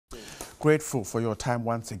Grateful for your time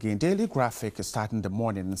once again. Daily Graphic is starting the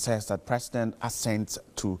morning and says that President assents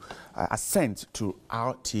to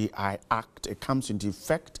RTI Act. It comes into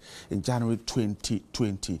effect in January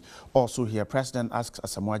 2020. Also here, President asks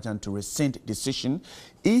Asamoah Gyan to rescind decision.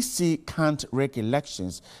 EC can't rig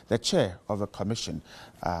elections. The chair of a commission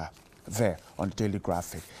there on the Daily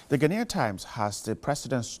Graphic. The Ghanaian Times has the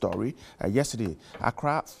president's story. Yesterday,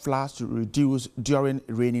 Accra floods to reduce during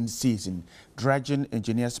raining season. Dredging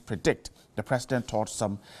engineers predict the president taught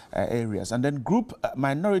some areas. And then group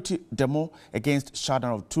minority demo against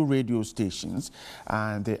shutdown of 2 radio stations.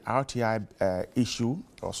 And the RTI issue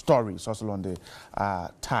or story is also on the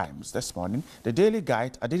Times this morning. The Daily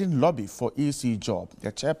Guide, I didn't lobby for EC job.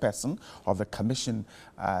 The chairperson of the commission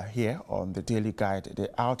here on the Daily Guide, the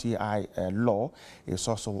RTI law is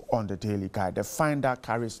also on the Daily Guide. The finder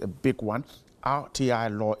carries a big one.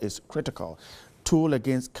 RTI law is critical tool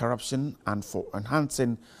against corruption and for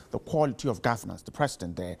enhancing the quality of governance, the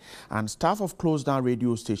president there. And staff of closed down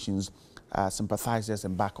radio stations, sympathizers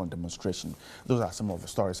embark on demonstration. Those are some of the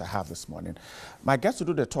stories I have this morning. My guest to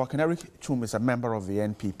do the talking, Eric Chum, is a member of the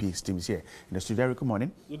NPP team here in the studio. Eric, good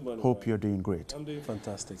morning. Good morning. Hope you're doing great. I'm doing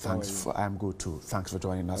fantastic. Thanks. I'm good too. Thanks for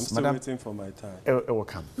joining us. I'm still waiting for my time. It will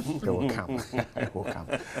come. It will come. It will come.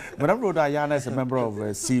 Madam Rhoda Ayana is a member of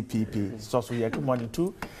CPP. It's also here. Good morning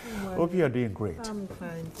too. Hope you're doing great. I'm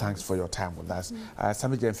fine. Thanks for your time with us.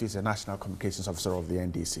 Sammy Jemfi is the National Communications Officer of the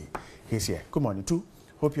NDC. He's here. Good morning too.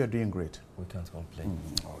 Hope you're doing great. We can't complain.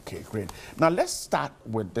 Okay, great. Now let's start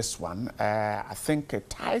with this one. I think it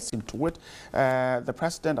ties into it. The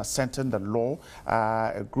president assented the law,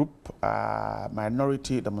 a group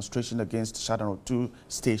minority demonstration against shutdown of 2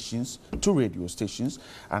 radio stations,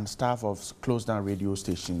 and staff of closed down radio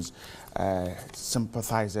stations.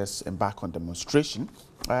 Sympathizers embark on demonstration.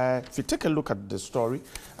 If you take a look at the story,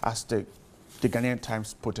 as the Ghanaian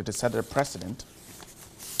Times put it, it said the president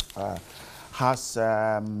has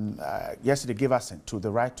yesterday gave assent to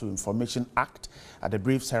the Right to Information Act at the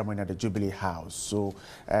brief ceremony at the Jubilee House. So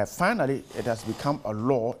finally, it has become a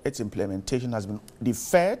law. Its implementation has been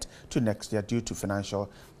deferred to next year due to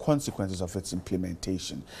financial consequences of its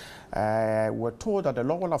implementation. We're told that the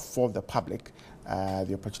law will afford the public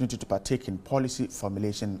the opportunity to partake in policy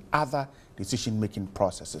formulation and other decision-making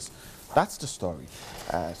processes. That's the story.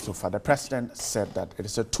 So far, the president said that it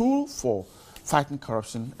is a tool for fighting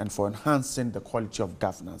corruption and for enhancing the quality of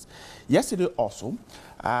governance. Yesterday also,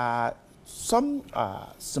 some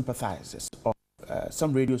sympathizers of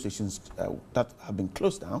some radio stations that have been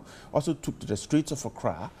closed down also took to the streets of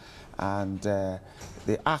Accra, and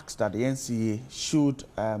they asked that the NCA should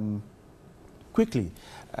quickly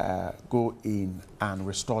go in and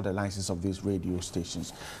restore the license of these radio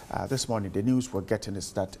stations. This morning, the news we're getting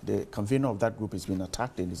is that the convener of that group has been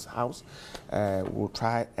attacked in his house. We'll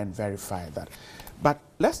try and verify that. But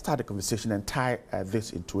let's start the conversation and tie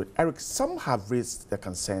this into it. Eric, some have raised the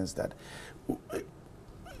concerns that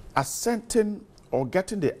assenting or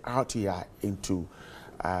getting the RTI into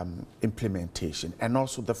implementation, and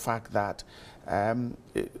also the fact that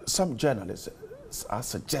some journalists are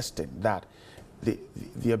suggesting that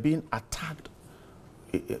they are being attacked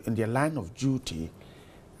in their line of duty.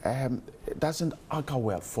 It doesn't augur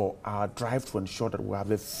well for our drive to ensure that we have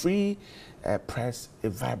a free press, a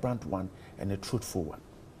vibrant one, and a truthful one.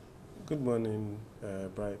 Good morning,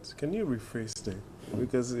 Bright. Can you rephrase that?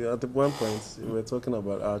 Because at one point we were talking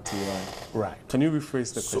about RTI. Right. Can you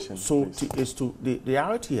rephrase the question? So the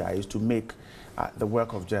RTI is to make the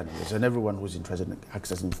work of journalists and everyone who's interested in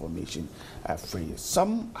accessing information free.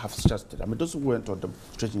 Some have suggested, I mean, those who went on the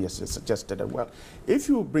demonstration yesterday suggested that, well, if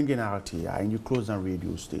you bring in RTI and you close down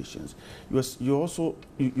radio stations,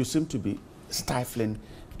 you seem to be stifling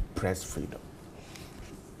press freedom.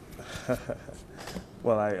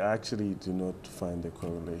 Well, I actually do not find a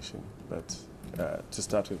correlation. But to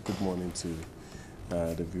start with, good morning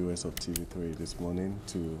to the viewers of TV3 this morning,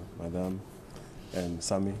 to Madam and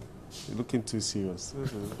Sammy. You're looking too serious.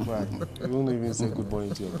 Right. You won't even say good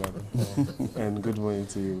morning to your brother. And good morning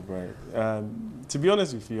to you, Bright. To be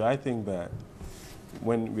honest with you, I think that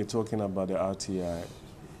when we're talking about the RTI,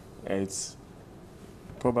 it's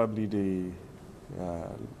probably the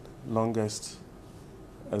longest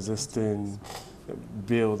existing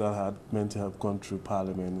bill that had meant to have gone through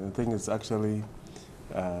Parliament. I think it's actually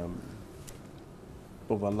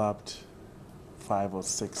overlapped 5 or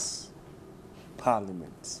 6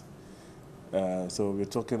 parliaments. So we're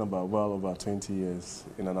talking about well over 20 years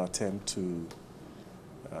in an attempt to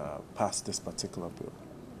pass this particular bill.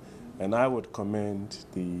 And I would commend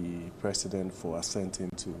the President for assenting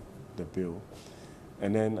to the bill.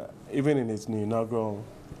 And then even in his inaugural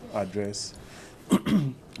address,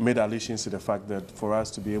 made allusions to the fact that for us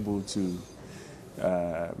to be able to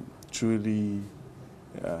truly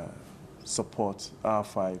support our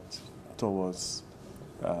fight towards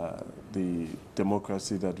the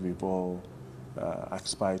democracy that we've all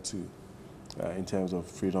aspired to in terms of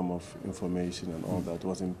freedom of information and all that, it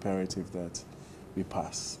was imperative that we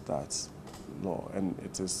pass that law, and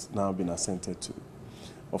it has now been assented to.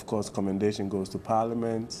 Of course, commendation goes to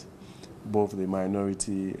Parliament, both the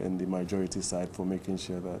minority and the majority side, for making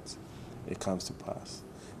sure that it comes to pass.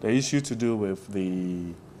 The issue to do with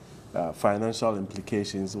the financial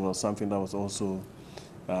implications was something that was also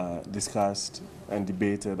discussed and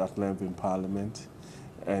debated at length in Parliament,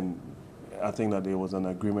 and I think that there was an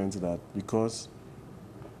agreement that because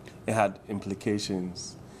it had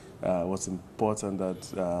implications, it was important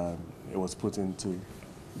that it was put into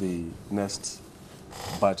the next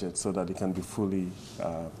budget so that it can be fully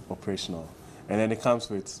operational. And then it comes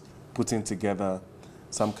with putting together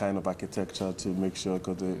some kind of architecture to make sure,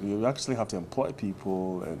 because you actually have to employ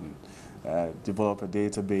people and develop a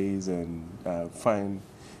database and find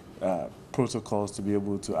protocols to be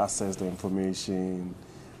able to access the information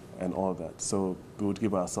and all that. So we would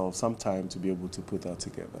give ourselves some time to be able to put that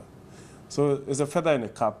together. So it's a feather in the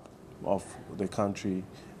cap of the country.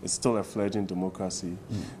 It's still a fledgling democracy.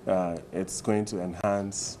 It's going to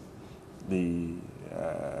enhance the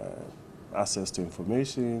access to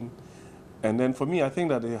information. And then for me, I think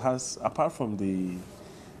that it has, apart from the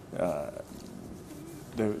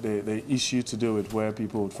issue to do with where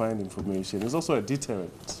people would find information, it's also a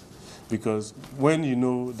deterrent. Because when you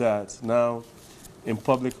know that now in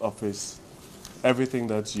public office, everything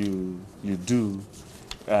that you do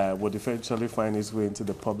would eventually find its way into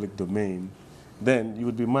the public domain, then you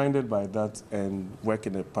would be minded by that and work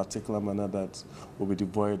in a particular manner that will be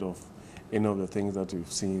devoid of any of the things that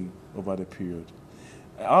we've seen over the period.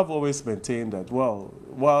 I've always maintained that, well,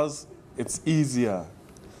 whilst it's easier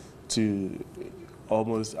to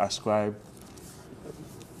almost ascribe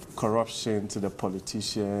corruption to the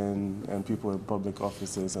politician and people in public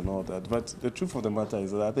offices and all that, but the truth of the matter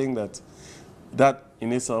is that I think that that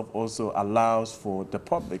in itself also allows for the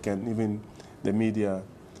public and even the media,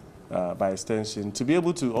 by extension, to be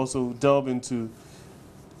able to also delve into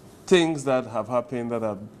things that have happened that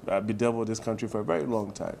have bedeviled this country for a very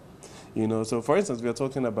long time. You know, so for instance, we are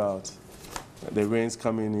talking about the rains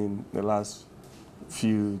coming in the last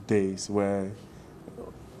few days, where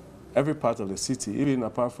every part of the city, even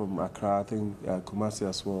apart from Accra, I think Kumasi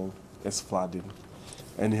as well, is flooding.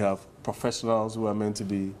 And you have professionals who are meant to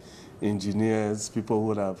be engineers, people who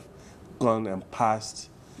would have gone and passed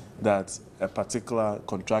that a particular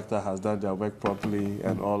contractor has done their work properly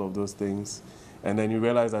and all of those things. And then you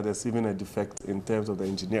realize that there's even a defect in terms of the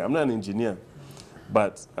engineer. I'm not an engineer,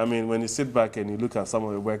 but I mean, when you sit back and you look at some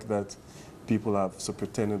of the work that people have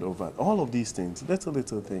superintended over, all of these things,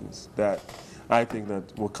 little things that I think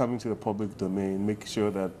that will come into the public domain, make sure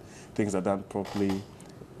that things are done properly,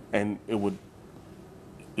 and it would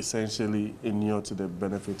essentially inure to the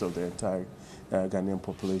benefit of the entire Ghanaian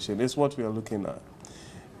population. It's what we are looking at.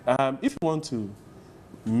 If you want to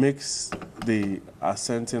mix the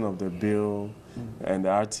assenting of the bill and the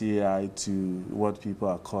RTI to what people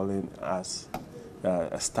are calling as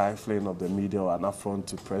a stifling of the media or an affront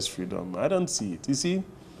to press freedom, I don't see it. You see,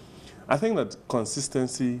 I think that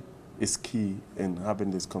consistency is key in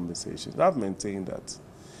having these conversations. I've maintained that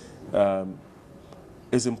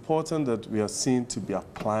it's important that we are seen to be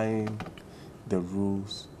applying the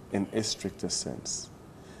rules in a stricter sense.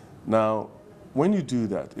 Now, when you do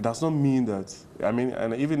that, it does not mean that, I mean,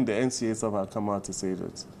 and even the NCA itself have come out to say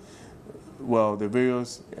that, well, the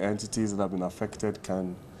various entities that have been affected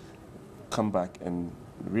can come back and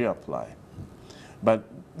reapply. But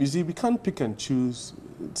you see, we can't pick and choose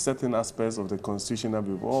certain aspects of the Constitution that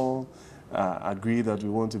we've all agreed that we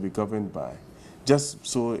want to be governed by, just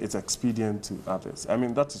so it's expedient to others. I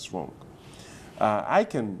mean, that is wrong. I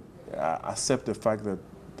can accept the fact that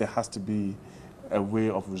there has to be a way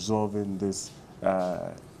of resolving this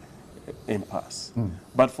impasse.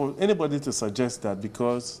 But for anybody to suggest that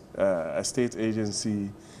because a state agency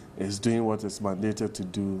is doing what it's mandated to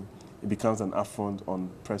do, it becomes an affront on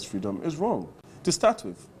press freedom is wrong. To start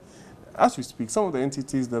with, as we speak, some of the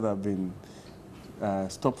entities that have been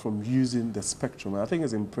stopped from using the spectrum, I think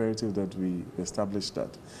it's imperative that we establish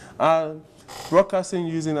that. Broadcasting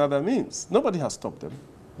using other means, nobody has stopped them.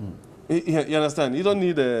 You understand? You don't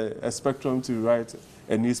need a spectrum to write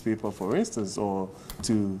a newspaper, for instance, or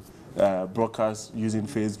to broadcast using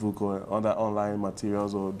Facebook or other online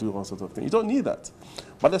materials or do all sorts of things. You don't need that.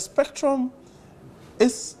 But the spectrum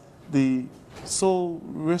is the sole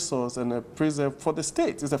resource and a preserve for the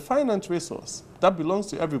state. It's a finite resource that belongs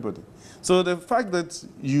to everybody. So the fact that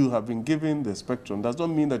you have been given the spectrum does not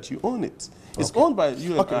mean that you own it. It's owned by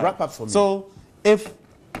you and I. Wrap up for me. So if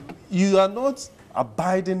you are not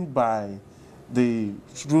abiding by the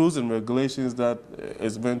rules and regulations that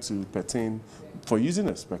is meant to pertain for using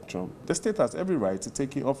a spectrum, the state has every right to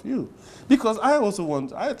take it off you. Because I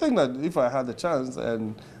think that if I had the chance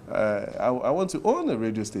and I want to own a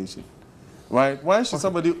radio station, right? Why should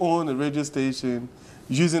somebody own a radio station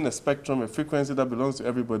using a spectrum, a frequency that belongs to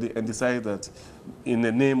everybody, and decide that in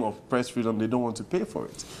the name of press freedom, they don't want to pay for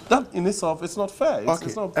it? That in itself, it's not fair.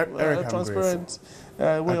 It's not a transparent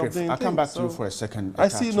way of doing things. I'll come back to you for a second. I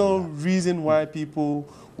see no reason why people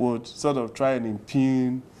would sort of try and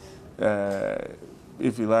impugn,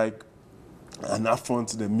 if you like, an affront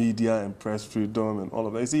to the media and press freedom and all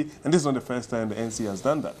of that. You see, and this is not the first time the NC has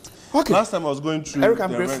done that. Okay. Last time I was going through Eric,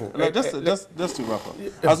 I'm grateful. Just to wrap up.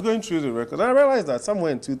 I was going through the record and I realized that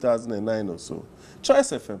somewhere in 2009 or so,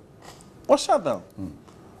 Choice FM was shut down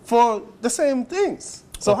for the same things.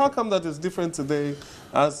 So how come that is different today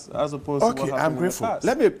as opposed to what happened I'm grateful. in the past?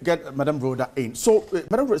 Let me get Madam Rhoda in. So,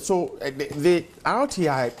 Madam Rhoda, the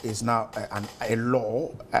RTI is now a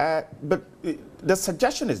law, but the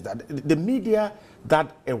suggestion is that the media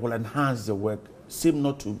that will enhance the work seem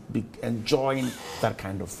not to be enjoying that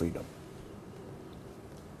kind of freedom.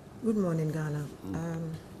 Good morning, Ghana.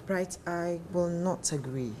 Right, I will not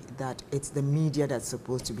agree that it's the media that's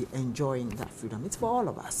supposed to be enjoying that freedom. It's for all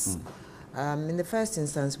of us. In the first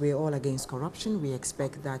instance, we're all against corruption. We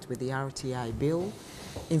expect that with the RTI bill,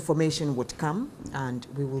 information would come and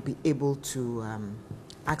we will be able to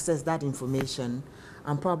access that information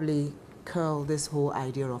and probably curl this whole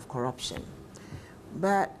idea of corruption.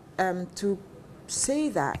 But to say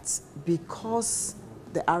that because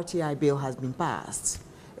the RTI bill has been passed,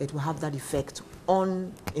 it will have that effect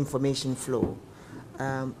on information flow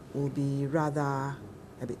will be rather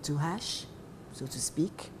a bit too harsh, so to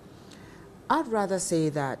speak. I'd rather say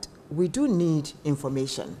that we do need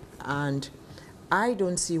information, and I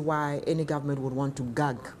don't see why any government would want to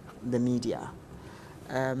gag the media.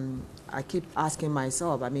 I keep asking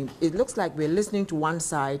myself, I mean, it looks like we're listening to one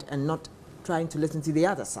side and not trying to listen to the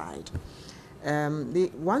other side.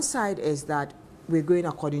 The one side is that we're going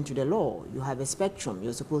according to the law. You have a spectrum,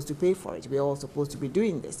 you're supposed to pay for it. We're all supposed to be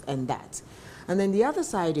doing this and that. And then the other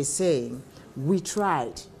side is saying, we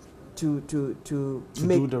tried to do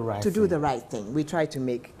the right thing. We tried to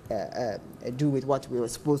make do with what we were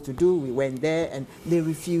supposed to do. We went there and they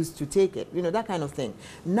refused to take it. You know, that kind of thing.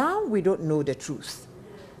 Now we don't know the truth.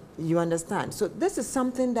 You understand? So this is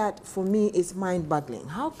something that for me is mind-boggling.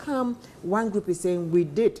 How come one group is saying we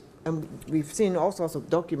did, and we've seen all sorts of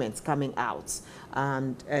documents coming out,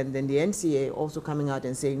 and then the NCA also coming out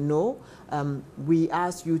and saying, no, we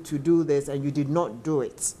asked you to do this and you did not do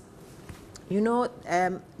it. You know,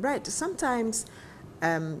 right, sometimes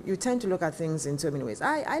you tend to look at things in so many ways.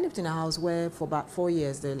 I lived in a house where for about 4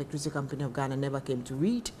 years the Electricity Company of Ghana never came to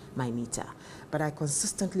read my meter, but I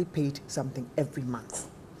consistently paid something every month.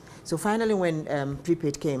 So finally when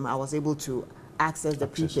prepaid came, I was able to access the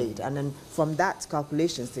prepaid, and then from that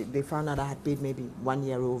calculations they found out I had paid maybe 1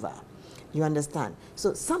 year over. You understand?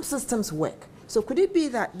 So some systems work. So could it be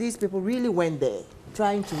that these people really went there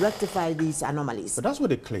trying to rectify these anomalies? But that's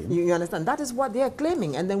what they claim. You understand? That is what they are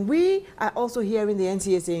claiming. And then we are also hearing the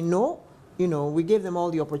NCA saying, no, you know, we gave them all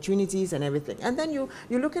the opportunities and everything. And then you're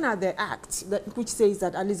looking at the act which says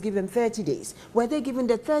that at least give them 30 days. Were they given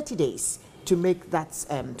the 30 days to make that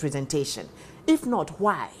presentation? If not,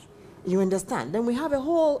 why? You understand? Then we have a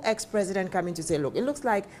whole ex-president coming to say, look, it looks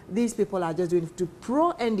like these people are just doing it to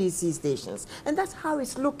pro-NDC stations. And that's how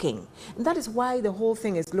it's looking. And that is why the whole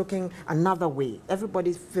thing is looking another way.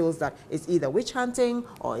 Everybody feels that it's either witch hunting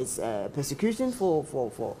or it's persecution for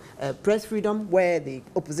press freedom where the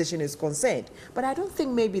opposition is concerned. But I don't think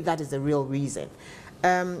maybe that is the real reason.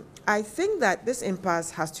 I think that this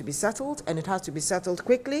impasse has to be settled, and it has to be settled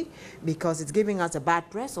quickly because it's giving us a bad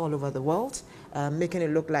press all over the world, making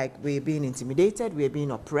it look like we're being intimidated, we're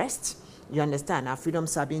being oppressed. You understand? Our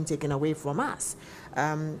freedoms are being taken away from us.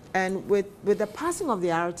 And with the passing of the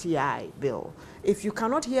RTI bill, if you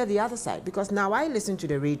cannot hear the other side, because now I listen to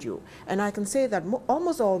the radio, and I can say that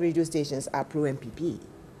almost all radio stations are pro-MPP.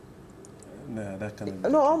 No, that kind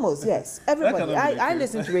of... No, almost, yes. Everybody. I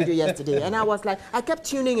listened to radio yesterday, and I was like, I kept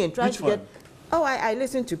tuning in, trying to get... Oh, I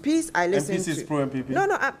listened to Peace, I listened to... MPC is pro-MPP? No,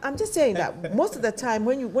 I'm just saying that most of the time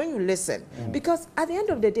when you listen, because at the end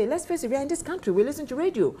of the day, let's face it, we are in this country, we listen to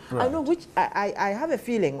radio. Right. I know which... I have a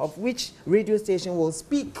feeling of which radio station will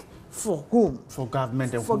speak for whom. For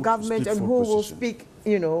government and for government and who will speak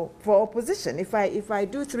you know, for opposition. If I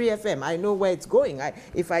do 3FM, I know where it's going.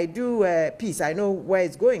 If I do Peace, I know where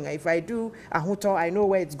it's going. If I do Ahuto, I know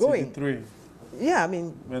where it's going. TV3. Yeah, I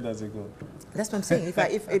mean, Where does it go? that's what I'm saying.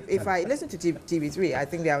 If I listen to TV3, I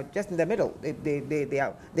think they are just in the middle.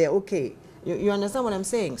 They're okay. You understand what I'm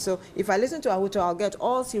saying? So if I listen to Ahuto, I'll get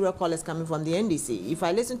all serial callers coming from the NDC. If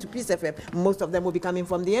I listen to Peace FM, most of them will be coming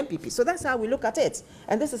from the MPP. So that's how we look at it.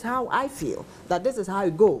 And this is how I feel, that this is how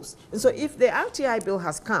it goes. And so if the RTI bill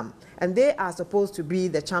has come, and they are supposed to be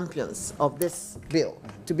the champions of this bill,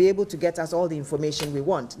 to be able to get us all the information we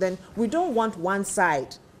want, then we don't want one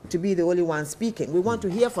side to be the only one speaking. We want to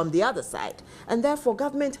hear from the other side. And therefore,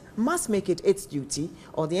 government must make it its duty,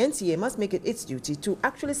 or the NCA must make it its duty, to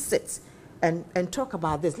actually sit and talk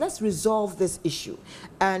about this. Let's resolve this issue,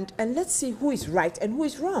 and let's see who is right and who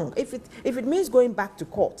is wrong. If it means going back to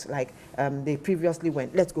court, like they previously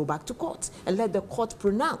went, let's go back to court and let the court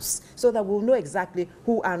pronounce, so that we'll know exactly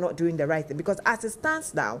who are not doing the right thing. Because as it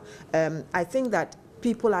stands now, I think that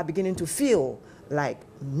people are beginning to feel like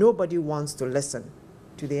nobody wants to listen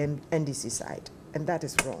to the NDC side. And that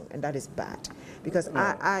is wrong, and that is bad. Because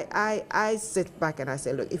I sit back and I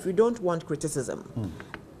say, look, if we don't want criticism,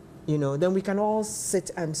 you know, then we can all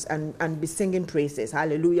sit and be singing praises,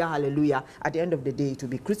 hallelujah, hallelujah. At the end of the day, to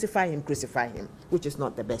be crucify him, which is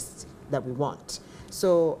not the best that we want.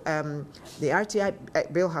 So the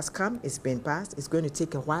RTI bill has come, it's been passed. It's going to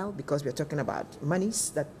take a while, because we're talking about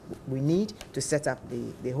monies that we need to set up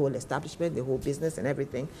the whole establishment, the whole business and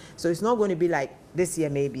everything. So it's not going to be like this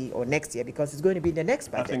year maybe, or next year, because it's going to be the next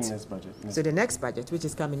budget. I think next budget. Yeah. So the next budget, which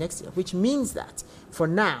is coming next year, which means that for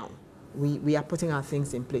now, we are putting our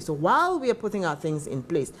things in place. So while we are putting our things in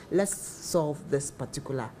place, let's solve this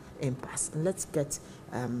particular impasse. And let's get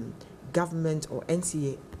government or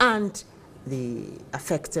NCA and the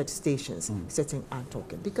affected stations sitting and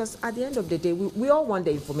talking. Because at the end of the day, we all want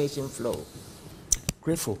the information flow.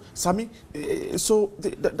 Grateful. Sammy, so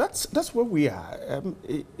that's where we are.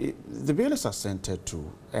 The bill is assented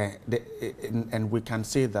to, and we can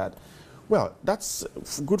say that, well, that's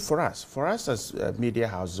good for us. For us as media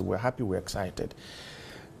houses, we're happy, we're excited.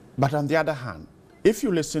 But on the other hand, if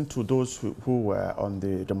you listen to those who were on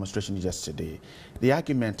the demonstration yesterday, the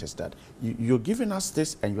argument is that you're giving us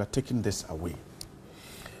this and you're taking this away.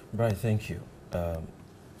 Brian, thank you.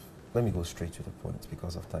 Let me go straight to the point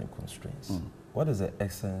because of time constraints. What is the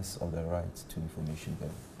essence of the right to information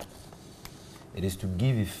bill? It is to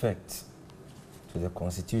give effect to the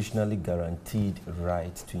constitutionally guaranteed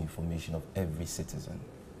right to information of every citizen,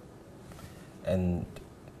 and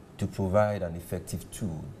to provide an effective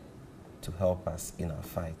tool to help us in our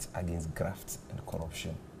fight against graft and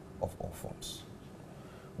corruption of all forms.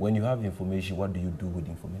 When you have information, what do you do with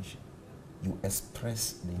information? You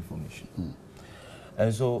express the information.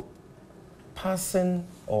 And so, passing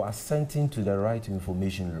or assenting to the right to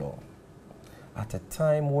information law at a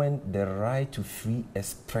time when the right to free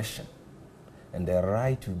expression and the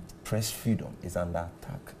right to press freedom is under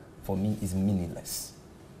attack, for me, is meaningless.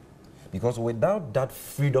 Because without that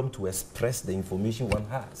freedom to express the information one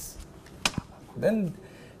has, then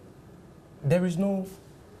there is no,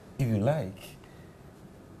 if you like,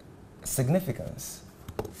 significance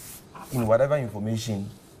in whatever information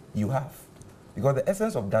you have. Because the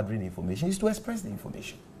essence of gathering information is to express the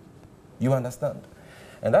information. You understand?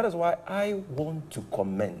 And that is why I want to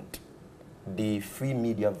commend the Free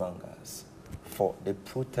Media Vanguards for the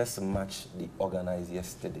protest march they organized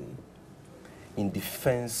yesterday in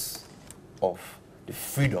defense of the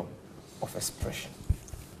freedom of expression.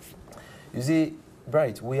 You see,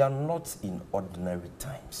 Bright, we are not in ordinary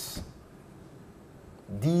times.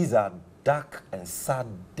 These are dark and sad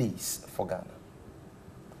days for Ghana.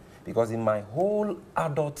 Because in my whole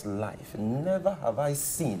adult life, never have I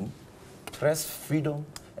seen press freedom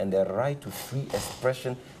and the right to free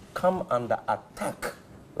expression come under attack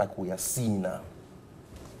like we are seeing now.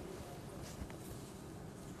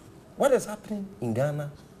 What is happening in Ghana,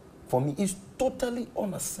 for me, is totally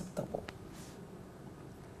unacceptable.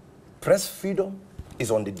 Press freedom is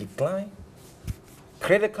on the decline.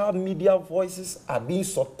 Critical media voices are being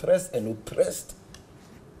suppressed and oppressed.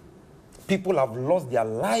 People have lost their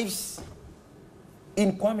lives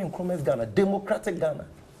in Kwame Nkrumah's Ghana, democratic Ghana.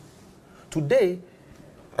 Today,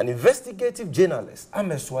 an investigative journalist,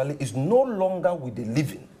 Ahmed Suale, is no longer with the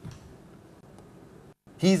living.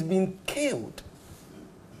 He's been killed.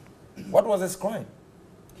 What was his crime?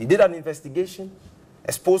 He did an investigation,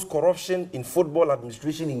 exposed corruption in football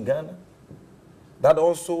administration in Ghana. That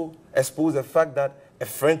also exposed the fact that a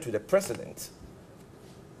friend to the president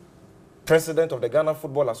of the Ghana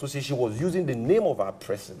Football Association, was using the name of our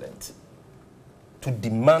president to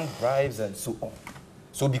demand bribes and so on.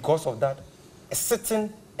 So because of that, a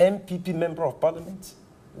certain MPP member of parliament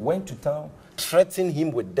went to town, threatened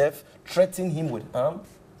him with death, threatened him with harm,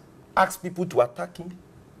 asked people to attack him.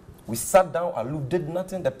 We sat down and looked, did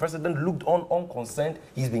nothing. The president looked on unconcerned.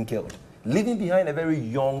 He's been killed, leaving behind a very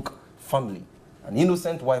young family, an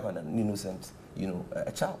innocent wife and an innocent,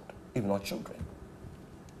 a child, if not children.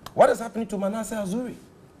 What is happening to Manasseh Azuri?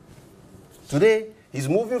 Today, he's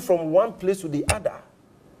moving from one place to the other,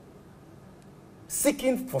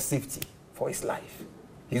 seeking for safety for his life.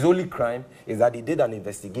 His only crime is that he did an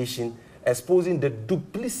investigation exposing the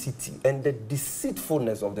duplicity and the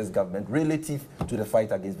deceitfulness of this government relative to the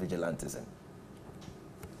fight against vigilantism.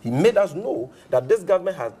 He made us know that this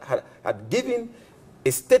government had given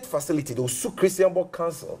a state facility, the Osu Christian Board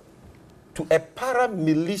Council, to a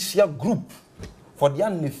paramilitia group for their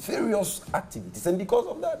nefarious activities. And because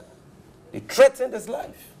of that, they threatened his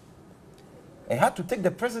life. And had to take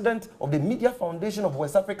the president of the Media Foundation of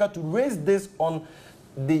West Africa to raise this on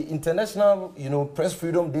the International, Press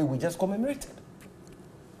Freedom Day we just commemorated.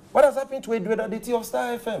 What has happened to Edward Aditi of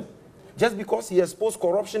Star FM? Just because he exposed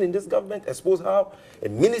corruption in this government, exposed how a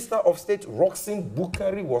Minister of State, Roxanne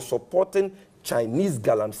Bukari, was supporting Chinese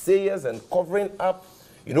galamseyers and covering up,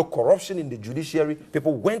 corruption in the judiciary.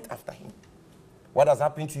 People went after him. What has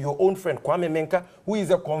happened to your own friend, Kwame Menka, who is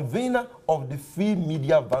a convener of the Free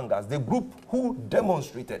Media Vanguards, the group who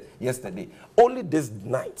demonstrated yesterday? Only this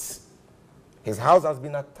night, his house has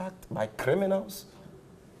been attacked by criminals.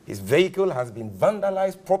 His vehicle has been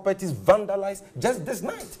vandalized, properties vandalized, just this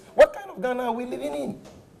night. What kind of Ghana are we living in?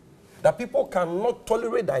 That people cannot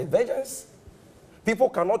tolerate divergence? People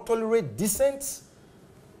cannot tolerate dissent?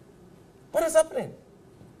 What is happening?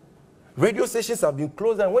 Radio stations have been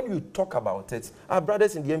closed, and when you talk about it, our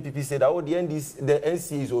brothers in the NPP say that, the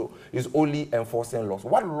NCA is only enforcing laws.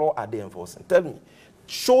 What law are they enforcing? Tell me.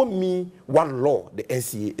 Show me what law the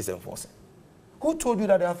NCA is enforcing. Who told you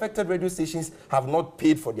that the affected radio stations have not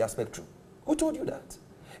paid for their spectrum? Who told you that?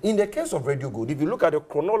 In the case of Radio Gold, if you look at the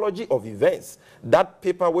chronology of events, that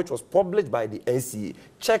paper which was published by the NCA,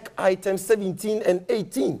 check items 17 and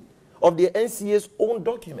 18 of the NCA's own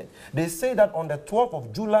document. They say that on the 12th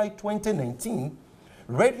of July 2019,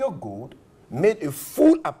 Radio Gold made a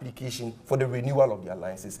full application for the renewal of their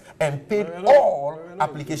licenses and paid all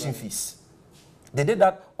application fees. They did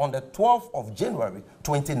that on the 12th of January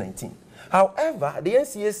 2019. However, the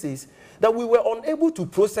NCA says that we were unable to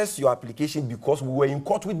process your application because we were in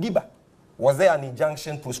court with GIBA. Was there an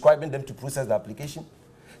injunction prescribing them to process the application?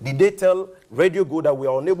 Did they tell Radio Go that we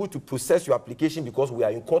are unable to process your application because we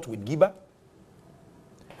are in court with GIBA?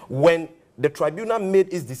 When the tribunal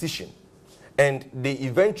made its decision and they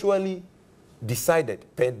eventually decided,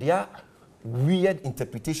 per their weird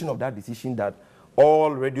interpretation of that decision, that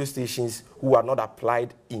all radio stations who are not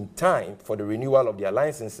applied in time for the renewal of their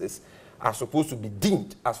licenses are supposed to be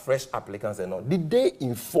deemed as fresh applicants and all. Did they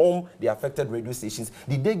inform the affected radio stations?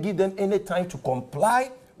 Did they give them any time to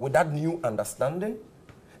comply with that new understanding?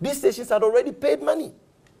 These stations had already paid money.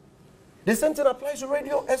 The same thing applies to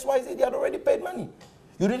Radio SYZ. They had already paid money.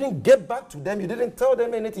 You didn't get back to them. You didn't tell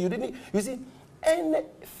them anything. You see, any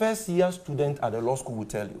first-year student at the law school will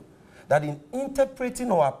tell you that in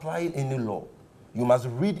interpreting or applying any law, you must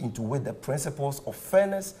read into it the principles of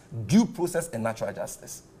fairness, due process, and natural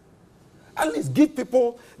justice. At least give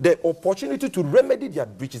people the opportunity to remedy their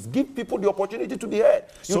breaches. Give people the opportunity to be heard.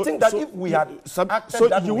 You think that if we had acted that way...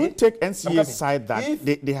 So you would take NCA's side that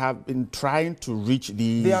they have been trying to reach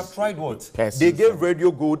these... They have tried what? They gave Radio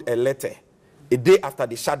Gold a letter a day after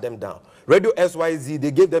they shut them down. Radio SYZ,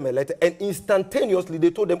 they gave them a letter, and instantaneously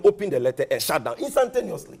they told them open the letter and shut down.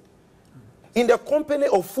 Instantaneously. In the company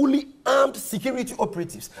of fully armed security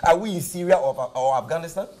operatives. Are we in Syria or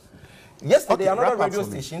Afghanistan? Yesterday, another radio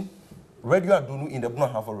station... Radio Adunu in the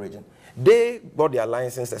Buno Hafo region. They got their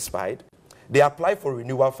license expired. They applied for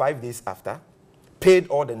renewal 5 days after, paid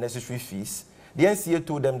all the necessary fees. The NCA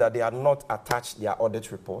told them that they had not attached their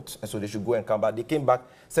audit report, and so they should go and come back. They came back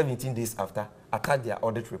 17 days after, attached their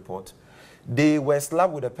audit report. They were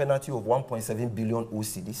slapped with a penalty of 1.7 billion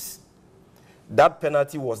OCDs. That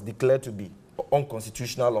penalty was declared to be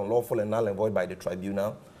unconstitutional, unlawful, and null and void by the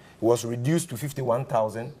tribunal. It was reduced to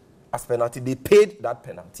 51,000 as penalty. They paid that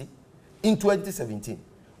penalty. In 2017,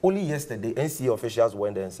 only yesterday, NCA officials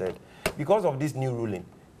went there and said, because of this new ruling,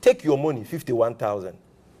 take your money, 51,000.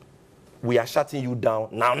 We are shutting you down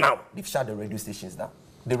now. They've shut the radio stations down.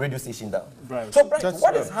 The radio station down. Right. So, Brian,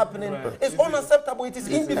 what is happening is unacceptable. It is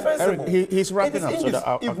indefensible. He's wrapping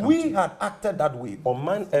up. If we had acted that way,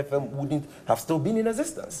 Oman FM wouldn't have still been in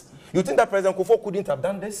existence. You think that President Kufuor couldn't have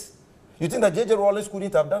done this? You think that J.J. Rawlings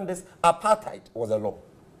couldn't have done this? Apartheid was a law.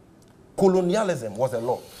 colonialism was a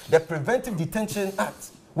law. The Preventive Detention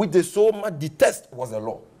Act, which they so much detest, was a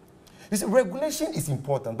law. You see, regulation is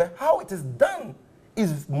important, but how it is done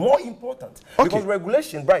is more important. Okay. Because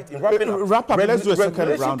regulation, right, in wrapping up, Let's do a second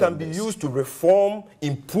regulation round can on be this. used to reform,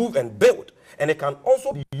 improve, and build. And it can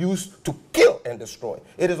also be used to kill and destroy.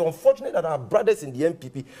 It is unfortunate that our brothers in the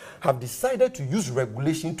NPP have decided to use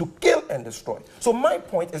regulation to kill and destroy. So my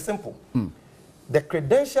point is simple. The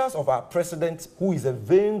credentials of our president, who is a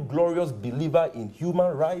vainglorious believer in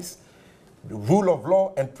human rights, the rule of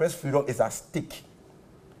law, and press freedom, is at stake.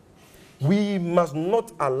 We must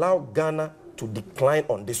not allow Ghana to decline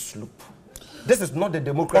on this slope. This is not the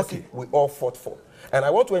democracy we all fought for. And I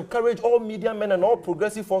want to encourage all media men and all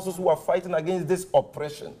progressive forces who are fighting against this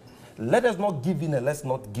oppression. Let us not give in and let's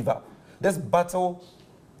not give up. This battle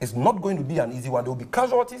is not going to be an easy one. There will be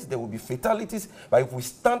casualties, there will be fatalities, but if we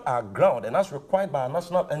stand our ground, and as required by our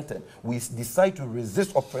national anthem, we decide to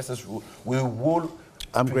resist oppressors' rule, we will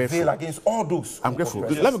prevail against all those. I'm grateful.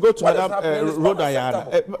 Let me go to Madam Rhoda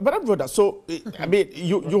Ayana. Madam Rhoda, so, I mean,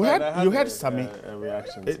 you had Sammy. A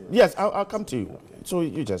reaction. Yes, I'll come to you. So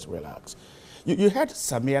you just relax. You heard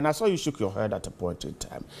Sammy, and I saw you shook your head at a point in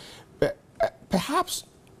time. But, perhaps,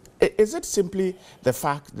 is it simply the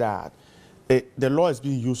fact that the law is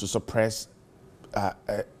being used to suppress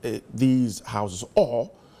these houses,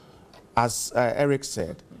 or, as Eric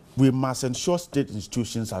said, we must ensure state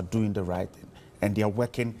institutions are doing the right thing and they are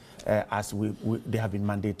working as they have been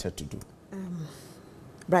mandated to do?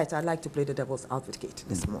 Right, I'd like to play the devil's advocate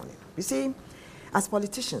this morning. You see, as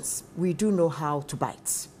politicians, we do know how to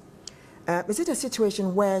bite. Is it a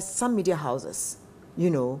situation where some media houses,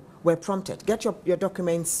 were prompted, get your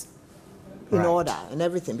documents in order and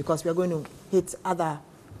everything, because we are going to hit other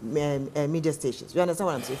media stations? You understand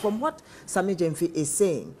what I'm saying? From what Sammy Gyamfi is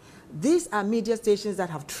saying, these are media stations that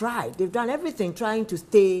have tried. They've done everything trying to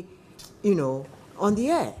stay, on the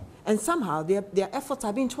air. And somehow their efforts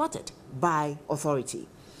are being thwarted by authority.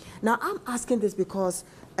 Now, I'm asking this because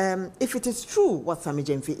if it is true what Sammy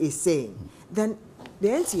Gyamfi is saying, then the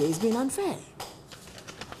NCA is being unfair.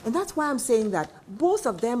 And that's why I'm saying that both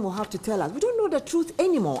of them will have to tell us. We don't know the truth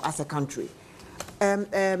anymore as a country.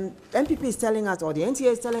 NPP is telling us, or the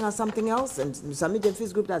NCA is telling us something else, and Sammy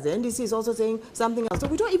Gyamfi's group, as the NDC, is also saying something else. So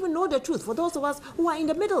we don't even know the truth for those of us who are in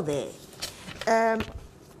the middle there.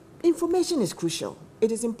 Information is crucial.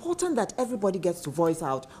 It is important that everybody gets to voice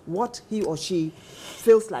out what he or she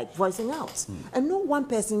feels like voicing out. And no one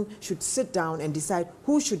person should sit down and decide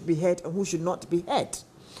who should be heard and who should not be heard.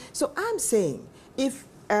 So I'm saying, if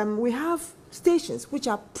we have stations which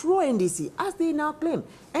are pro-NDC, as they now claim,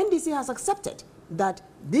 NDC has accepted that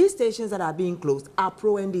these stations that are being closed are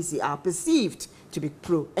pro-NDC, are perceived to be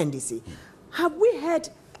pro-NDC. Have we heard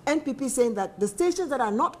NPP saying that the stations that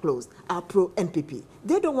are not closed are pro-NPP?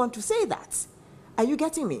 They don't want to say that. Are you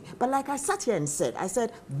getting me? But like I sat here and said,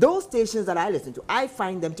 those stations that I listen to, I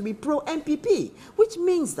find them to be pro-NPP, which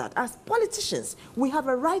means that as politicians, we have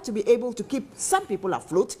a right to be able to keep some people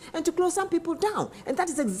afloat and to close some people down. And that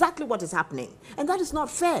is exactly what is happening. And that is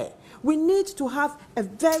not fair. We need to have a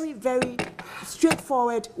very, very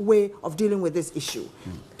straightforward way of dealing with this issue.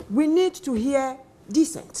 We need to hear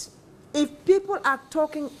dissent. If people are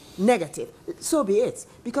talking negative, so be it.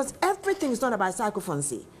 Because everything is not about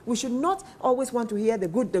psychophancy. We should not always want to hear the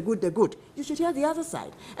good, the good, the good. You should hear the other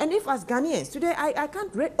side. And if as Ghanaians, today I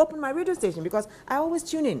can't open my radio station because I always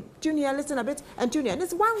tune here, listen a bit, and tune in. And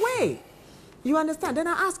it's one way. You understand? Then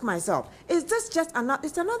I ask myself, is this just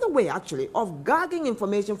another way, actually, of gagging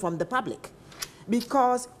information from the public?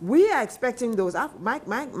 Because we are expecting those.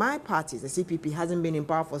 My party, the CPP, hasn't been in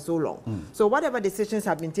power for so long. So whatever decisions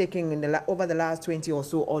have been taken over the last 20 or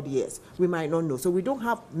so odd years, we might not know. So we don't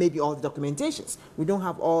have maybe all the documentations. We don't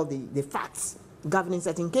have all the facts governing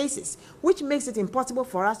certain cases, which makes it impossible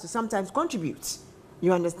for us to sometimes contribute.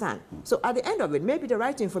 You understand? So at the end of it, maybe the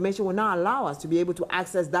right information will now allow us to be able to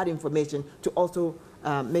access that information to also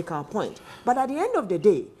make our point. But at the end of the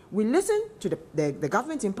day, we listen to the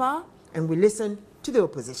government in power, and we listen to the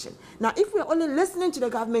opposition. Now, if we're only listening to the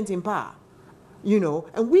government in power,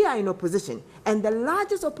 and we are in opposition, and the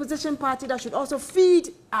largest opposition party that should also feed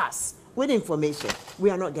us with information, we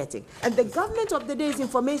are not getting. And the government of the day's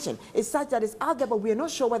information is such that it's out there, but we are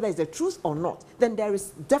not sure whether it's the truth or not, then there is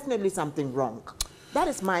definitely something wrong. That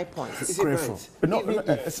is my point. Grateful.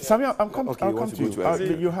 Samuel, I'll come to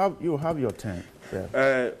you. You have your turn.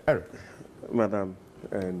 Yeah. Eric. Madam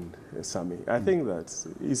and Sammy, I think that,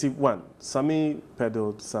 you see, one, Sammy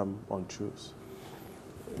peddled some untruths.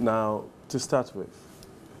 Now, to start with,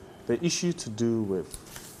 the issue to do with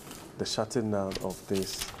the shutting down of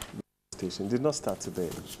this station did not start today.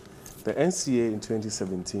 The NCA in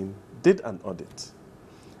 2017 did an audit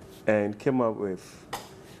and came up with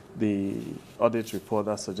the audit report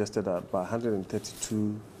that suggested that about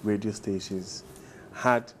 132 radio stations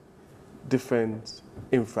had different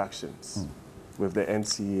infractions with the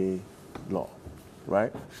NCA law,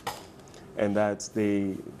 right? And that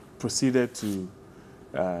they proceeded to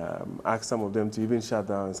ask some of them to even shut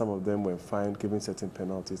down, and some of them were fined, given certain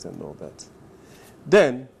penalties and all that.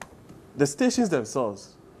 Then, the stations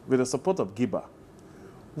themselves, with the support of GIBA,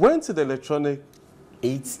 went to the electronic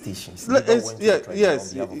 8 stations.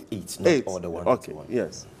 Yes, 8, not all the 1. Okay,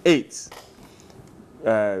 yes, 8.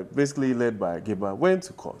 Basically led by GIBA, went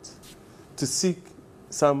to court to seek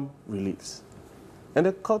some reliefs. And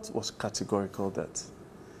the court was categorical that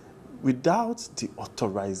without the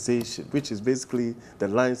authorization, which is basically the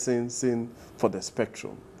licensing for the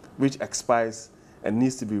spectrum, which expires and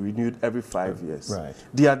needs to be renewed every 5 years, right,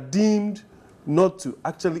 they are deemed not to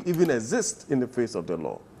actually even exist in the face of the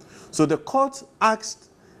law. So the court asked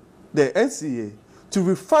the NCA to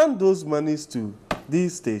refund those monies to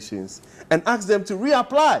these stations and ask them to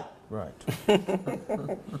reapply. Right.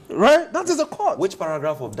 Right? That is a court. Which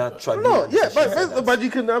paragraph of that tribunal? No, yeah, but you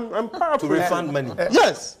can, I'm paraphrasing. To refund money?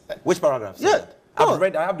 Yes. Which paragraph? Yeah. I've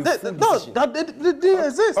read, I have the full decision. That didn't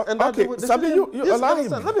exist. And Okay, Sabi, you allow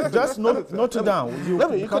him. Let me Just note it down. You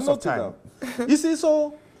can note it down. You see,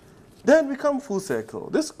 so then we come full circle.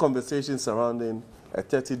 This conversation surrounding a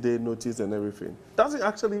 30-day notice and everything doesn't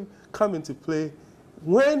actually come into play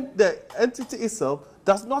when the entity itself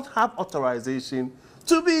does not have authorization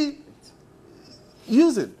to be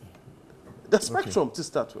using the spectrum to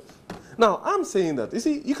start with. Now, I'm saying that, you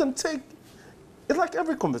see, you can take, it's like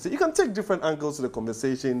every conversation, you can take different angles to the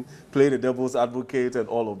conversation, play the devil's advocate and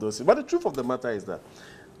all of those things. But the truth of the matter is that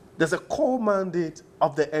there's a core mandate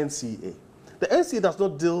of the NCA. The NCA does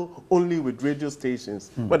not deal only with radio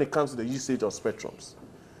stations when it comes to the usage of spectrums.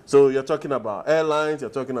 So you're talking about airlines,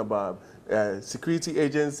 you're talking about security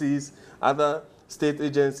agencies, other state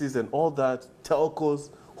agencies and all that, telcos,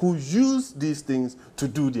 who use these things to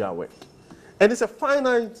do their work. And it's a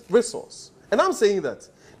finite resource. And I'm saying that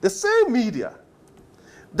the same media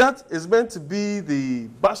that is meant to be the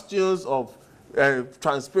bastions of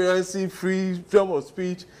transparency, freedom of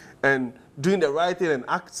speech, and doing the right thing and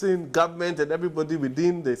asking government and everybody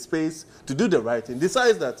within the space to do the right thing,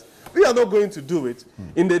 decides that we are not going to do it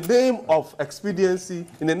in the name of expediency,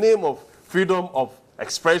 in the name of freedom of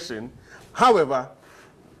expression. However,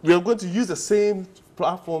 we are going to use the same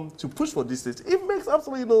platform to push for this stage. It makes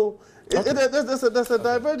absolutely no... There's a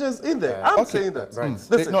divergence in there. I'm saying that. Right.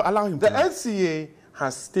 Listen, No, allow him the to. NCA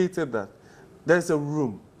has stated that there's a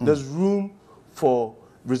room. There's room for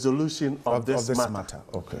resolution of this matter.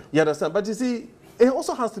 Okay. You understand? But you see, it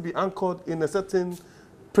also has to be anchored in a certain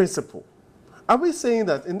principle. Are we saying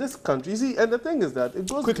that in this country, you see, and the thing is that it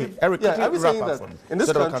goes... Quickly, Eric, are we saying that in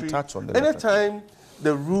this country, anytime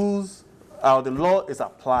the rules or the law is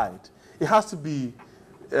applied, it has to be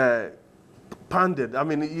pandered. I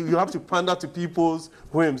mean, you have to pander to people's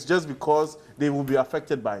whims just because they will be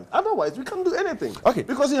affected by it. Otherwise, we can't do anything. Okay.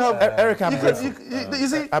 Because you have... Eric, I'm grateful. You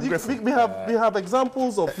see, we have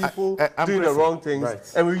examples of people doing the wrong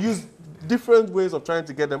things, and we use different ways of trying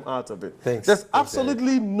to get them out of it. Thanks. There's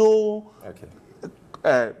absolutely no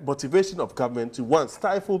motivation of government to, one,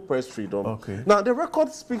 stifle press freedom. Okay. Now, the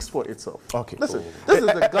record speaks for itself. Okay. Listen, this is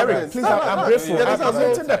the government. Eric, please, I'm grateful. Eric,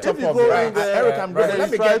 I'm grateful.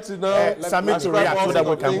 Let me get Sami to react so that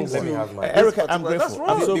we can move on. Eric, I'm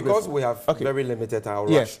grateful. So because we have very limited, I'll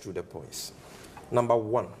rush through the points. Number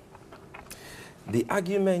one, the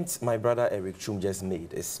argument my brother Eric Chum just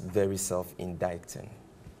made is very self-indicting.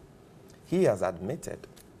 He has admitted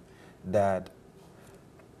that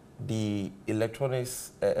the electronic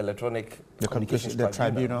communications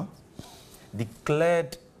tribunal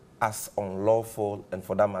declared as unlawful and,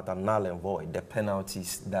 for that matter, null and void the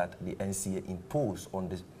penalties that the NCA imposed on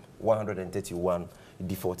the 131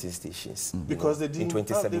 defaulting stations because they in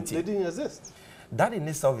 2017. They didn't exist. That in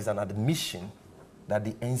itself is an admission that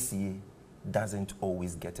the NCA doesn't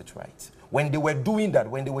always get it right. When they were doing that,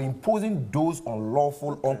 when they were imposing those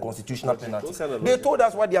unlawful, unconstitutional penalties, they told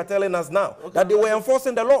us what they are telling us now, that they were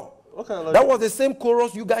enforcing the law. That was the same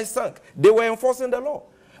chorus you guys sang. They were enforcing the law.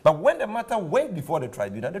 But when the matter went before the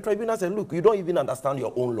tribunal said, look, you don't even understand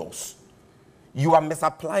your own laws. You are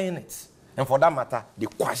misapplying it. And for that matter, they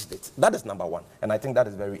quashed it. That is number one. And I think that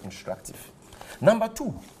is very instructive. Number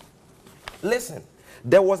two, listen.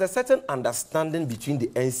 There was a certain understanding between the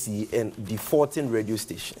NCA and defaulting radio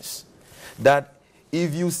stations that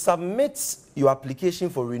if you submit your application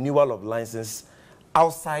for renewal of license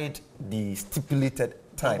outside the stipulated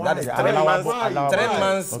time, that is 3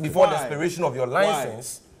 months before the expiration of your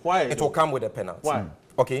license, Why? It will come with a penalty. Why?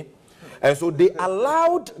 Okay. And so they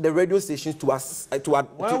allowed the radio stations to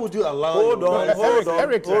Why would you allow?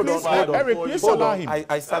 Eric, please allow him.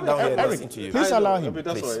 I sat down here and listened to you. Please allow him.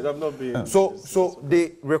 That's all right. I'm not being. So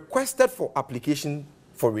they requested for application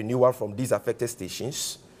for renewal from these affected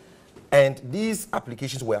stations, and these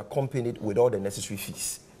applications were accompanied with all the necessary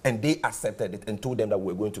fees, and they accepted it and told them that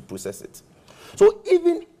we're going to process it. So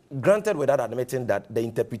even granted without admitting that the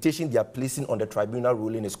interpretation they are placing on the tribunal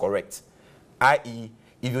ruling is correct, i.e.,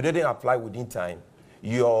 if you didn't apply within time,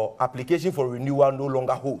 your application for renewal no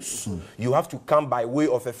longer holds. You have to come by way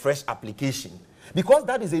of a fresh application. Because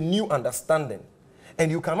that is a new understanding,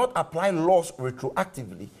 and you cannot apply laws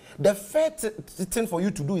retroactively, the fair thing for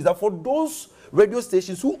you to do is that for those radio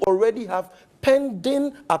stations who already have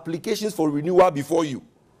pending applications for renewal before you,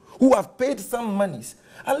 who have paid some monies,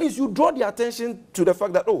 at least you draw the attention to the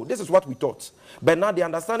fact that, oh, this is what we thought. But now the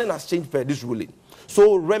understanding has changed per this ruling.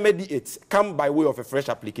 So remedy it. Come by way of a fresh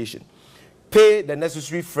application. Pay the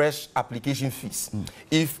necessary fresh application fees.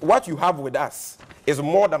 If what you have with us is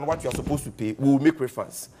more than what you are supposed to pay, we will make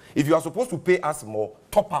refunds. If you are supposed to pay us more,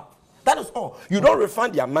 top up. That is all. You don't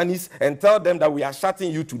refund their monies and tell them that we are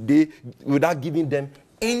shutting you today without giving them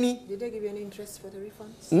any... Did they give you any interest for the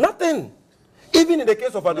refunds? Nothing. Even in the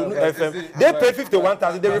case of Adonu FM, they pay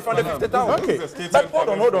 51,000, they refunded 50,000. Okay. But hold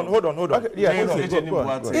on. Okay. Yeah,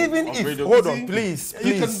 even if, hold on, please.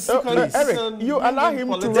 Eric, you allow him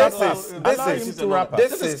to wrap up.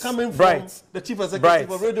 This is coming from the chief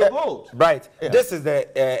executive of Radio Gold. Right. Yeah. This is the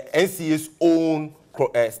NCA's own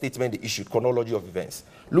statement they issued, chronology of events.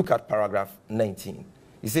 Look at paragraph 19.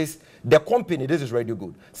 It says, the company, this is Radio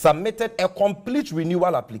Good, submitted a complete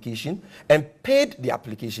renewal application and paid the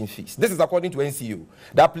application fees. This is according to NCO.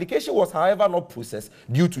 The application was, however, not processed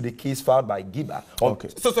due to the case filed by Giba. Okay.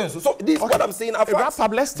 So this is what I'm saying. Wrap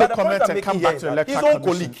up, let's take comment and come back to the electoral his own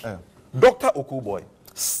colleague, Dr. Okuboy,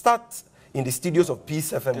 sat in the studios of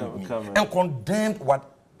Peace FM with me and condemned what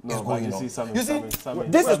is going on.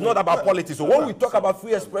 This is not about politics. So when we talk about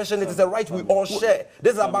free expression, it is a right we all share.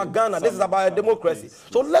 This is about Ghana. This is about democracy.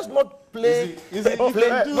 So let's not play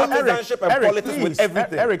partisanship and politics with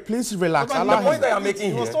everything. Eric, please relax. The point I am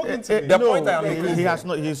making here. The point I am making here.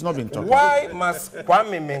 He's not been talking. Why must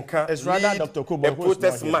Kwame Menka lead a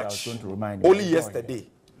protest march only yesterday?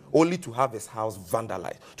 Only to have his house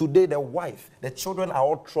vandalized. Today, the wife, the children are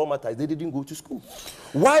all traumatized. They didn't go to school.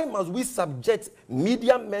 Why must we subject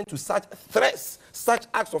media men to such threats, such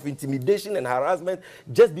acts of intimidation and harassment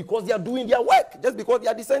just because they are doing their work, just because they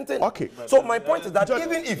are dissenting? Okay. So my point is that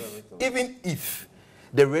even if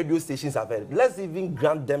the radio stations are very, let's even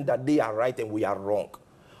grant them that they are right and we are wrong.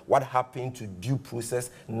 What happened to due process,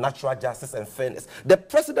 natural justice, and fairness? The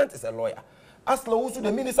president is a lawyer. Asla Usu,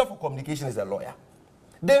 the minister for communication, is a lawyer.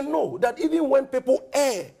 They know that even when people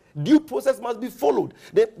err, due process must be followed.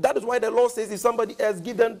 That is why the law says if somebody else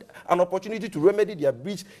gives them an opportunity to remedy their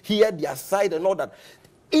breach, hear their side and all that.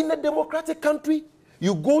 In a democratic country,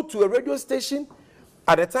 you go to a radio station,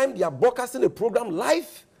 at the time they are broadcasting a program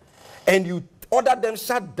live, and you order them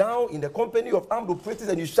shut down in the company of armed operatives,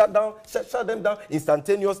 and you shut them down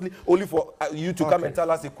instantaneously, only for you to come and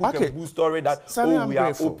tell us a cook and boo story that, we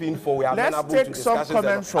are open for, we are amenable to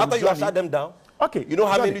discussions. After you have shut them down, okay, you know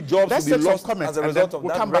how many jobs will be lost as a result of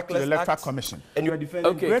we'll that come back to the reckless Electoral act? Commission. And you are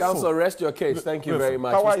defending. Okay, Council, rest your case. Thank you very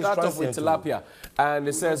much. We start off with tilapia, and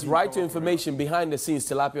it says right to information behind the scenes.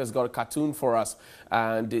 Tilapia has got a cartoon for us,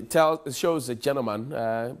 and it shows a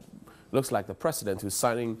gentleman. Looks like the president who's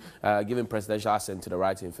signing, giving presidential assent to the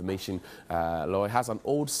right to information law. It has an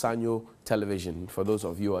old Sanyo television, for those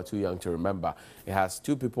of you who are too young to remember. It has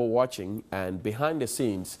two people watching, and behind the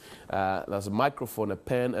scenes, there's a microphone, a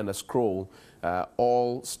pen, and a scroll,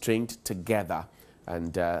 all stringed together.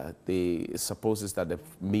 And it supposes that the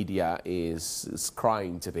media is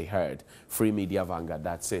crying to be heard. Free Media Vanguard,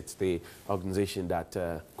 that's it. The organization that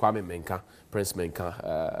Kwame Menka, Prince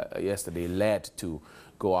Menka, yesterday led to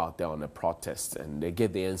go out there on a protest, and they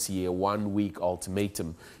gave the NCA a 1-week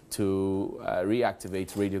ultimatum to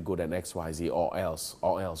reactivate Radio Good and XYZ, or else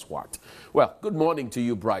what? Well, good morning to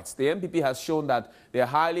you, Brights. The MPP has shown that they are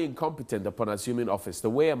highly incompetent upon assuming office. The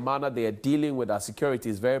way and manner they are dealing with our security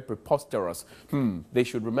is very preposterous. They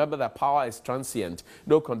should remember that power is transient,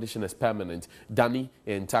 no condition is permanent. Dani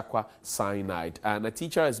in Takwa, cyanide. And a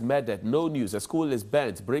teacher is murdered, no news. A school is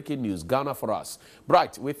burnt, breaking news, Ghana for us.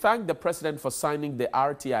 Bright, we thank the president for signing the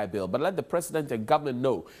RTI bill, but let the president and government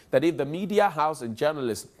know that if the media house and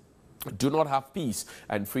journalists do not have peace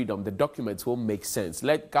and freedom, the documents will make sense.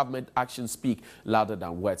 Let government action speak louder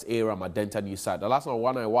than words. Era Madenta News Side. The last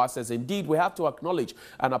one I was says, indeed, we have to acknowledge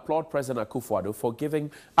and applaud President Akufo-Addo for giving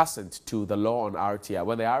assent to the law on RTI.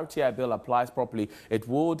 When the RTI bill applies properly, it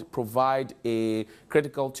would provide a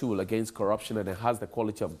critical tool against corruption and enhance the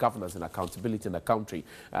quality of governance and accountability in the country.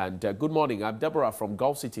 And good morning, I'm Deborah from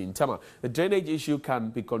Gulf City in Tema. The drainage issue can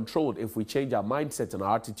be controlled if we change our mindset and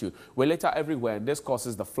our attitude. We litter everywhere, and this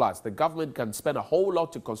causes the floods. The government can spend a whole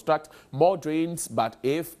lot to construct more drains, but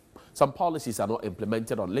if some policies are not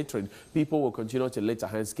implemented on littering, people will continue to litter,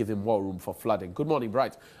 hence giving more room for flooding. Good morning,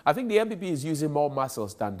 Bright. I think the NPP is using more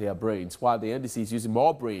muscles than their brains, while the NDC is using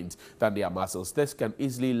more brains than their muscles. This can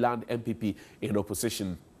easily land NPP in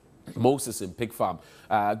opposition. Moses in Pig Farm.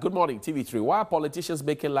 Good morning, TV3. Why are politicians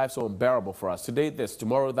making life so unbearable for us? Today this,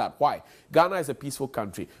 tomorrow that. Why? Ghana is a peaceful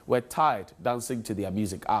country. We're tired dancing to their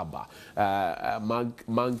music. Abba.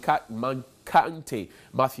 Kante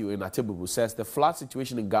Matthew in Atibubu says the flood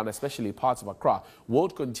situation in Ghana, especially parts of Accra,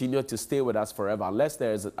 won't continue to stay with us forever unless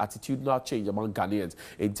there is an attitudinal change among Ghanaians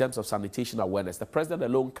in terms of sanitation awareness. The president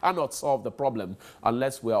alone cannot solve the problem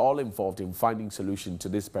unless we're all involved in finding solution to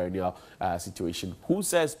this perennial situation. Who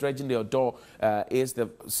says dredging the Odo is the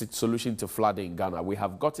solution to flooding in Ghana? We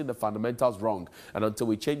have gotten the fundamentals wrong, and until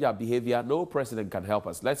we change our behavior, no president can help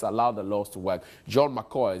us. Let's allow the laws to work. John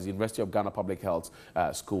McCoy is University of Ghana Public Health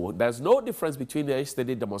School. There's no difference between the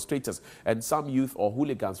yesterday demonstrators and some youth or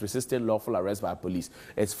hooligans resisting lawful arrest by police.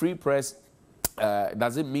 It's free press.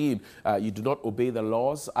 Doesn't mean you do not obey the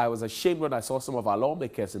laws. I was ashamed when I saw some of our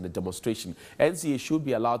lawmakers in the demonstration. NCA should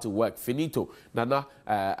be allowed to work. Finito. Nana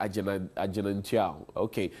Ajanantiao.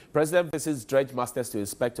 Okay. President visits dredge masters to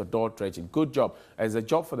inspect outdoor dredging. Good job. It's a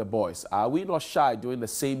job for the boys. Are we not shy doing the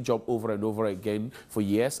same job over and over again for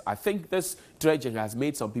years? I think this dredging has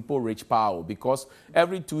made some people rich power because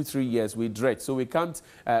every 2-3 years we dredge. So we can't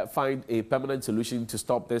find a permanent solution to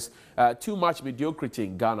stop this. Too much mediocrity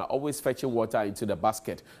in Ghana, always fetching water into the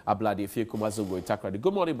basket.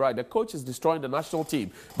 Good morning, Brian. The coach is destroying the national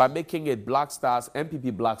team by making it Black Stars,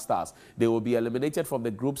 MPP Black Stars. They will be eliminated from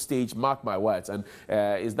the group stage, mark my words. And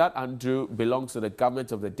is that Andrew belongs to the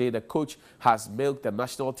government of the day? The coach has milked the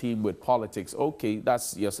national team with politics. Okay,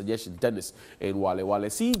 that's your suggestion, Dennis in Wale Wale.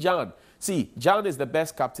 John is the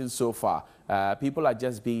best captain so far. People are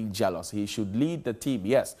just being jealous. He should lead the team,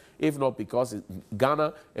 yes. If not because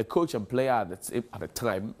Ghana, a coach and player at the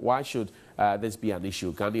time, why should this be an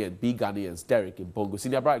issue? Ghanaians, Derek in Bongo.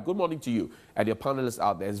 Senior Bright, good morning to you and your panelists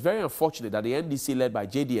out there. It's very unfortunate that the NDC led by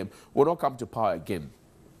JDM will not come to power again.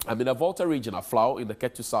 I'm in a Volta region of Flow in the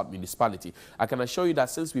Ketu South municipality. I can assure you that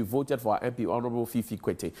since we voted for our MP, Honorable Fifi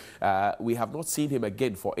Kwete, we have not seen him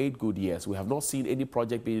again for 8 good years. We have not seen any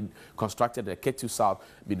project being constructed in the Ketu South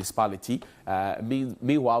municipality.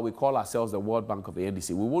 Meanwhile, we call ourselves the World Bank of the NDC.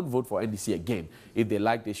 We won't vote for NDC again. If they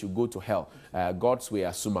like, they should go to hell. God's way,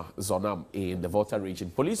 Asuma, Zonam in the Volta region.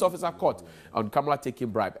 Police officer caught on camera taking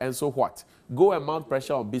bribe. And so what? Go and mount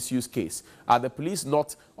pressure on Bisu's case. Are the police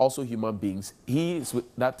not also human beings?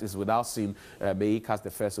 That is without sin. May he cast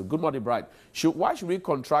the first. So good morning, Bright. Why should we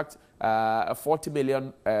contract a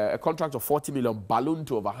contract of 40 million balloon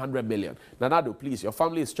to over 100 million? Nanado, please, your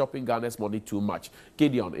family is chopping Ghana's money too much.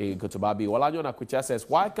 Gideon in Kotobabi. Walanyo Nakutia says,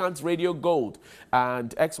 why can't Radio Gold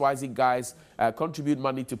and XYZ guys contribute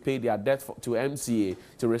money to pay their debt to MCA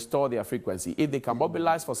to restore their frequency? If they can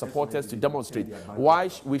mobilize for supporters to demonstrate, why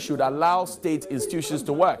we should allow state institutions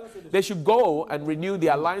to work? They should go and renew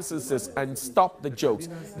their licenses and stop the jokes.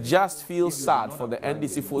 Just feel sad for the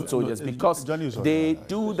NDC foot soldiers because they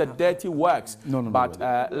do the dirty works, but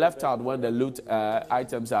left out when the loot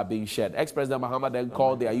items are being shared. Ex-President Mahama then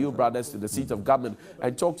called the Ayu brothers to the seat of government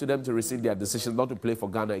and talked to them to rescind their decision not to play for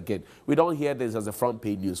Ghana again. We don't hear this as a front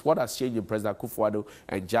page news. What has changed in President Akufo-Addo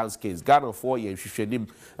and Jan's case? Ghana 4 years,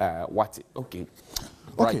 what? Okay.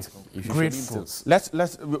 Right. Grateful.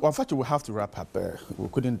 Unfortunately, we have to wrap up. We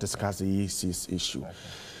couldn't discuss the EC's issue.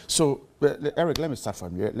 So, Eric, let me start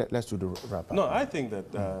from you. Let's do the wrap up. No, I think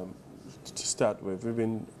that to start with, we've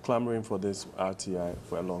been clamoring for this RTI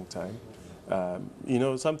for a long time. You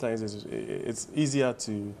know, sometimes it's easier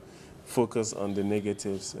to focus on the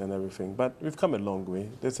negatives and everything, but we've come a long way.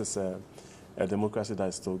 This is a democracy that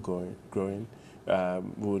is still growing.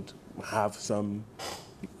 Would have some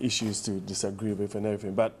issues to disagree with and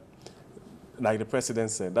everything, but like the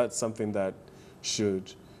president said, that's something that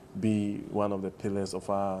should be one of the pillars of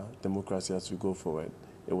our democracy as we go forward.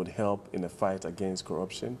 It would help in the fight against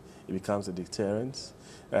corruption. It becomes a deterrent.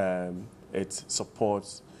 It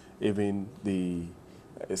supports even the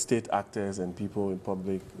state actors and people in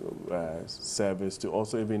public service to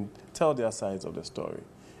also even tell their sides of the story.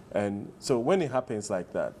 And so when it happens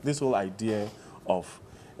like that, this whole idea of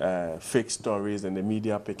fake stories and the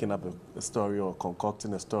media picking up a story or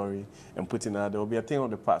concocting a story and putting it out, there will be a thing of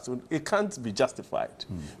the past. So it can't be justified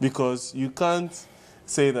because you can't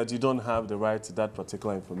say that you don't have the right to that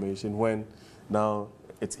particular information when now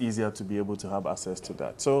it's easier to be able to have access to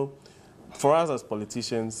that. So for us as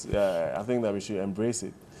politicians, I think that we should embrace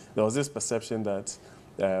it. There was this perception that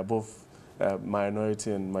both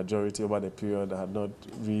minority and majority over the period had not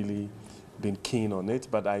really been keen on it,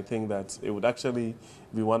 but I think that it would actually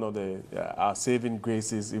be one of the our saving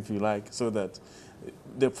graces, if you like, so that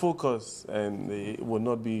the focus and it will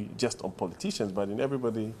not be just on politicians, but in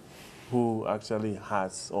everybody who actually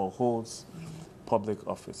has or holds public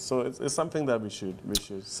office. So it's something that we should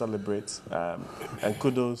celebrate, and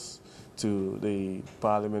kudos to the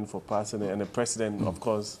Parliament for passing it, and the President, of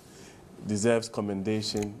course, deserves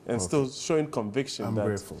commendation and still showing conviction. I'm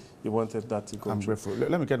grateful. You wanted that to go through. Grateful.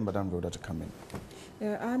 Let me get Madame Rhoda to come in.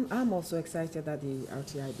 Yeah, I'm also excited that the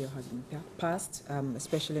RTI bill has been passed,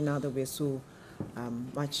 especially now that we're so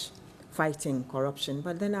much fighting corruption.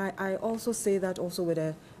 But then I also say that also with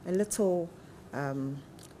a little,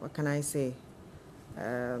 what can I say,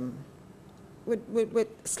 with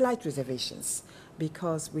slight reservations,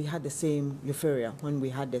 because we had the same euphoria when we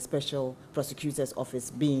had the Special Prosecutor's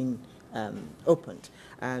Office being opened.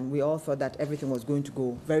 And we all thought that everything was going to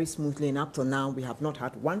go very smoothly, and up till now we have not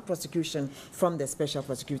had one prosecution from the Special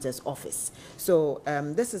Prosecutor's Office. So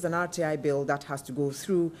this is an RTI bill that has to go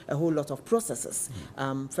through a whole lot of processes.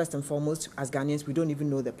 First and foremost, as Ghanaians, we don't even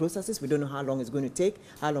know the processes. We don't know how long it's going to take,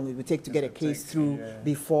 how long it will take to get a case through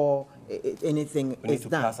before anything is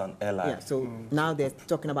done. Pass an LI. Yeah, so now they're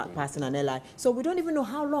talking about passing an LI. So we don't even know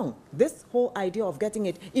how long. This whole idea of getting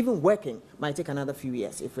it even working might take another few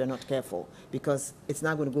years if we're not careful, because it's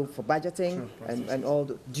now going to go for budgeting and all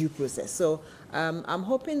the due process. So I'm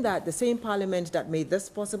hoping that the same Parliament that made this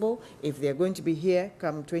possible, if they're going to be here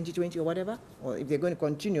come 2020 or whatever, or if they're going to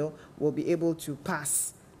continue, will be able to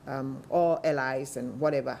pass all LIs and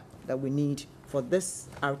whatever that we need for this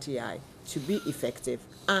RTI to be effective,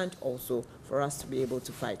 and also for us to be able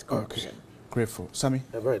to fight corruption. Okay. Grateful. Sammy?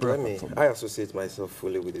 I associate myself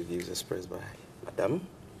fully with the views expressed by Madam.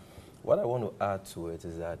 What I want to add to it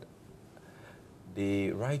is that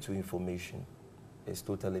the right to information is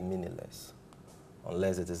totally meaningless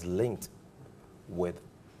unless it is linked with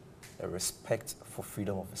a respect for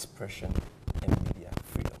freedom of expression and media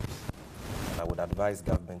freedoms. And I would advise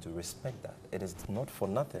government to respect that. It is not for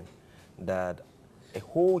nothing that a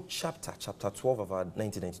whole chapter, chapter 12 of our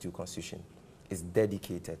 1992 Constitution, is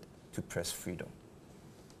dedicated to press freedom.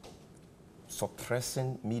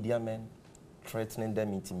 Suppressing media men, threatening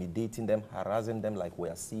them, intimidating them, harassing them like we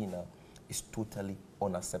are seeing now is totally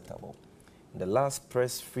unacceptable. In the last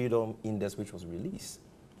Press Freedom Index, which was released,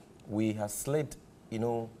 we have slipped,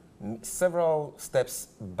 several steps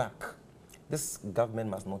back. This government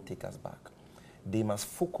must not take us back. They must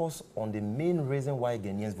focus on the main reason why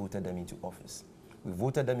Ghanaians voted them into office. We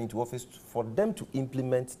voted them into office for them to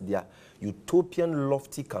implement their utopian,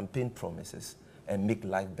 lofty campaign promises and make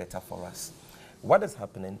life better for us. What is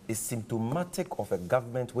happening is symptomatic of a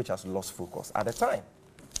government which has lost focus. At the time,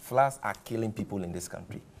 floods are killing people in this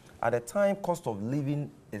country. At the time, cost of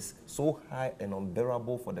living is so high and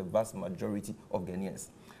unbearable for the vast majority of Ghanaians.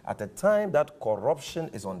 At the time that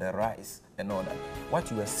corruption is on the rise and all that,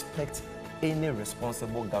 what you expect any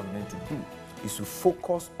responsible government to do is to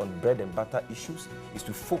focus on bread and butter issues, is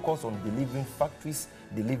to focus on delivering factories,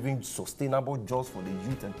 delivering sustainable jobs for the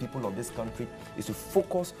youth and people of this country, is to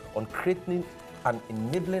focus on creating an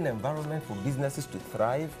enabling environment for businesses to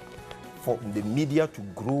thrive, for the media to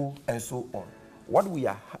grow, and so on. What we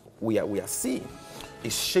are seeing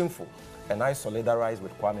is shameful, and I solidarize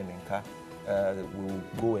with Kwame Menka. We will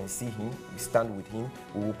go and see him, we stand with him,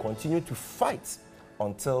 we will continue to fight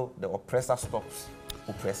until the oppressor stops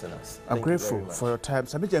oppressing us. I'm grateful for your time.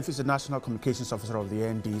 Sammy Gyamfi is the National Communications Officer of the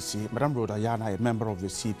NDC. Madame Rhoda Yana, a member of the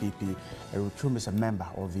CPP. Erutrum is a member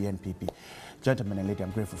of the NPP. Gentlemen and ladies, I'm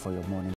grateful for your morning.